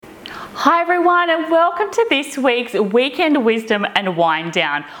Hi everyone, and welcome to this week's Weekend Wisdom and Wind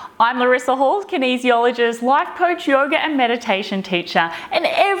Down. I'm Larissa Hall, kinesiologist, life coach, yoga and meditation teacher, and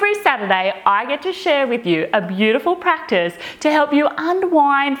every Saturday I get to share with you a beautiful practice to help you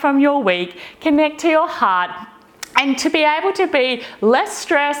unwind from your week, connect to your heart, and to be able to be less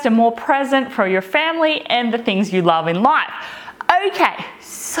stressed and more present for your family and the things you love in life. Okay,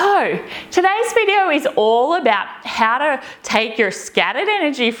 so today's video is all about how to take your scattered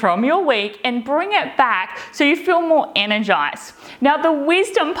energy from your week and bring it back so you feel more energized. Now, the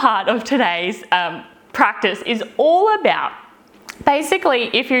wisdom part of today's practice is all about basically,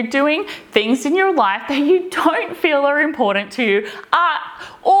 if you're doing things in your life that you don't feel are important to you,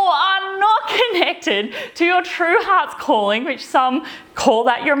 or are not connected to your true heart's calling, which some call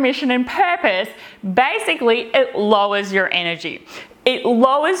that your mission and purpose, basically it lowers your energy. It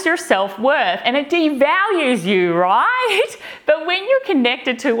lowers your self-worth and it devalues you, right? But when you're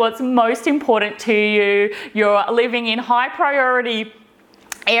connected to what's most important to you, you're living in high priority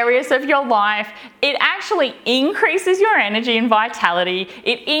areas of your life, it actually increases your energy and vitality.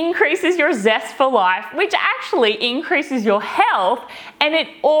 It increases your zest for life, which actually increases your health, and it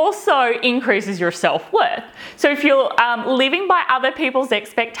also increases your self-worth. So if you're living by other people's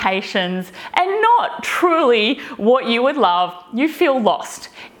expectations and not truly what you would love, you feel lost.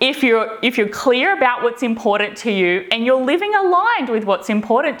 If you're clear about what's important to you and you're living aligned with what's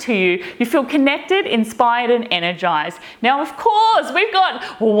important to you, you feel connected, inspired, and energized. Now, of course, we've got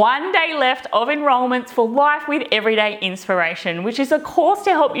one day left of enrollments for Life with Everyday Inspiration, which is a course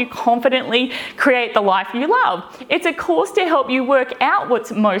to help you confidently create the life you love. It's a course to help you work out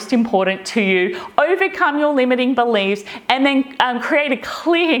what's most important to you, overcome your limiting beliefs, and then create a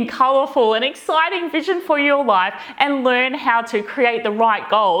clear and colorful and exciting vision for your life and learn how to create the right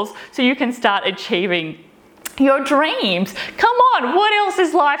goals so you can start achieving your dreams. Come on, what else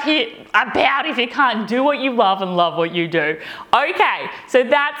is life here about if you can't do what you love and love what you do? Okay, so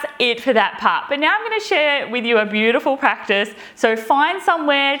that's it for that part. But now I'm going to share with you a beautiful practice. So find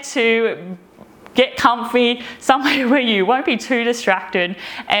somewhere to get comfy, somewhere where you won't be too distracted,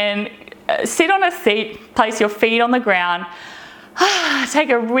 and sit on a seat, place your feet on the ground. Take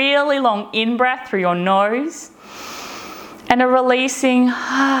a really long in-breath through your nose and a releasing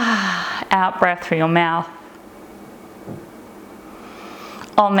out-breath through your mouth.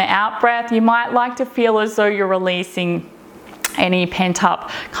 On the out-breath, you might like to feel as though you're releasing any pent-up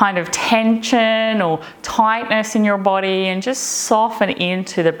kind of tension or tightness in your body, and just soften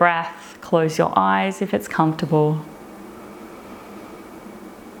into the breath. Close your eyes if it's comfortable.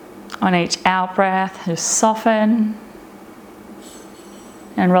 On each out-breath, just soften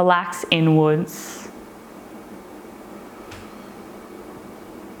and relax inwards.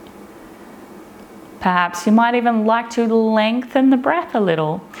 Perhaps you might even like to lengthen the breath a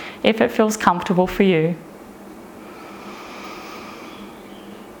little if it feels comfortable for you.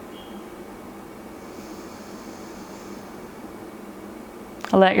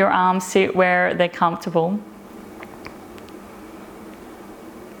 Let your arms sit where they're comfortable.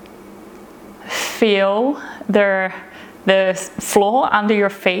 Feel the floor under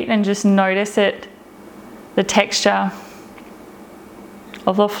your feet and just notice it, the texture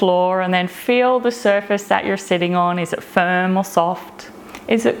of the floor, and then feel the surface that you're sitting on. Is it firm or soft?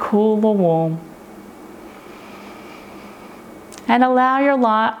 Is it cool or warm? And allow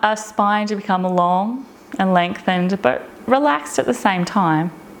your spine to become long and lengthened, but relaxed at the same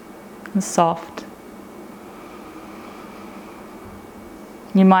time and soft.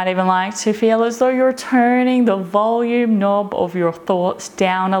 You might even like to feel as though you're turning the volume knob of your thoughts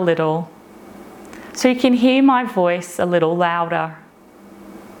down a little so you can hear my voice a little louder.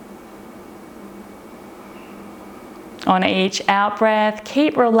 On each out-breath,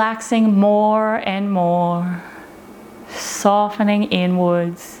 keep relaxing more and more, softening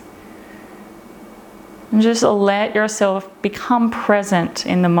inwards. And just let yourself become present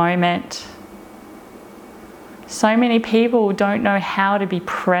in the moment. So many people don't know how to be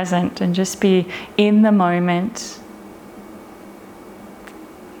present and just be in the moment.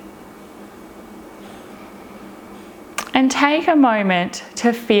 And take a moment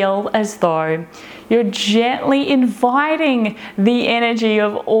to feel as though you're gently inviting the energy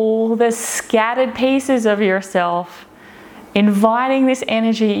of all the scattered pieces of yourself, inviting this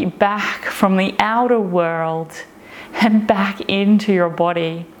energy back from the outer world and back into your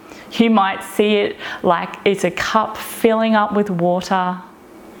body. You might see it like it's a cup filling up with water.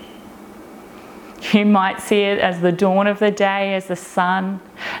 You might see it as the dawn of the day, as the sun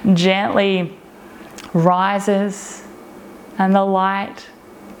gently rises and the light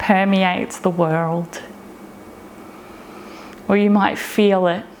permeates the world. Or you might feel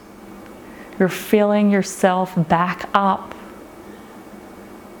it You're filling yourself back up.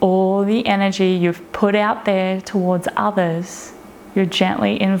 All the energy you've put out there towards others, you're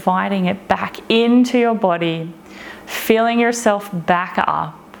gently inviting it back into your body, filling yourself back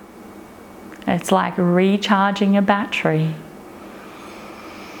up. It's like recharging a battery.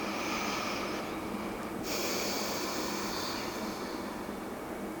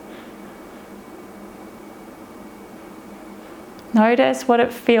 Notice what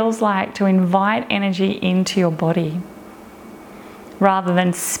it feels like to invite energy into your body rather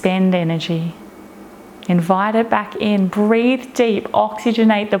than spend energy. Invite it back in. Breathe deep.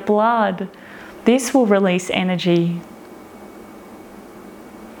 Oxygenate the blood. This will release energy.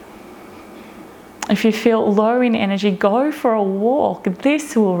 If you feel low in energy, go for a walk.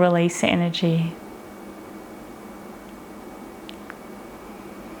 This will release energy.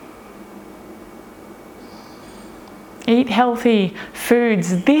 Eat healthy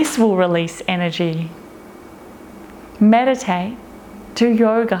foods. This will release energy. Meditate. Do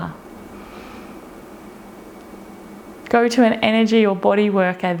yoga. Go to an energy or body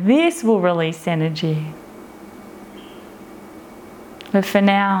worker. This will release energy. But for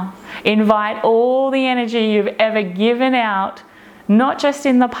now, invite all the energy you've ever given out, not just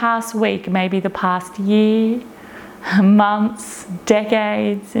in the past week, maybe the past year, months,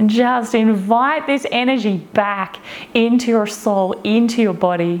 decades, and just invite this energy back into your soul, into your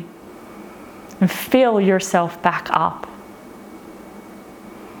body, and fill yourself back up.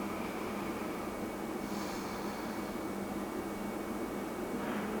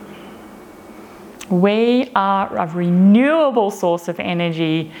 We are a renewable source of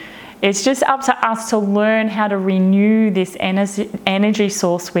energy. It's just up to us to learn how to renew this energy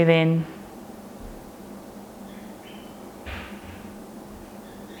source within.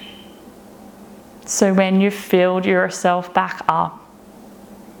 So when you've filled yourself back up,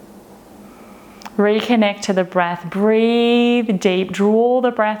 reconnect to the breath. Breathe deep. Draw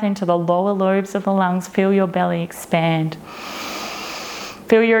the breath into the lower lobes of the lungs. Feel your belly expand.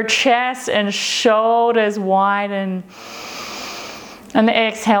 Feel your chest and shoulders widen. And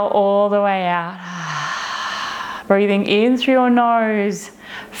exhale all the way out. Breathing in through your nose.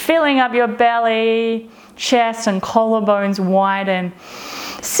 Filling up your belly, chest and collarbones widen.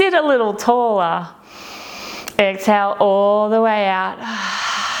 Sit a little taller. Exhale all the way out.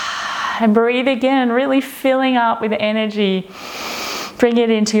 And breathe again, really filling up with energy. Bring it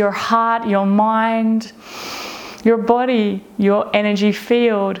into your heart, your mind, your body, your energy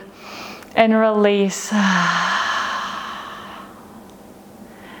field, and release.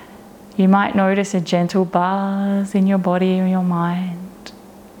 You might notice a gentle buzz in your body or your mind.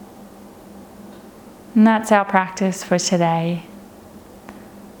 And that's our practice for today.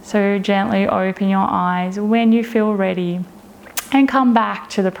 So gently open your eyes when you feel ready and come back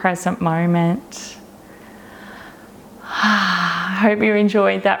to the present moment. I hope you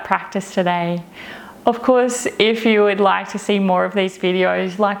enjoyed that practice today. Of course, if you would like to see more of these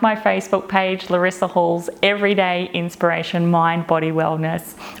videos, like my Facebook page, Larissa Hall's Everyday Inspiration Mind Body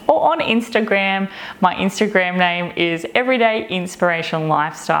Wellness, or on Instagram, my Instagram name is Everyday Inspiration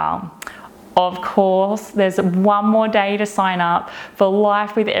Lifestyle. Of course, there's one more day to sign up for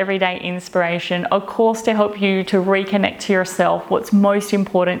Life with Everyday Inspiration, a course to help you to reconnect to yourself, what's most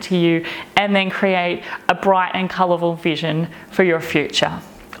important to you, and then create a bright and colourful vision for your future.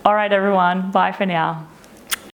 All right, everyone, bye for now.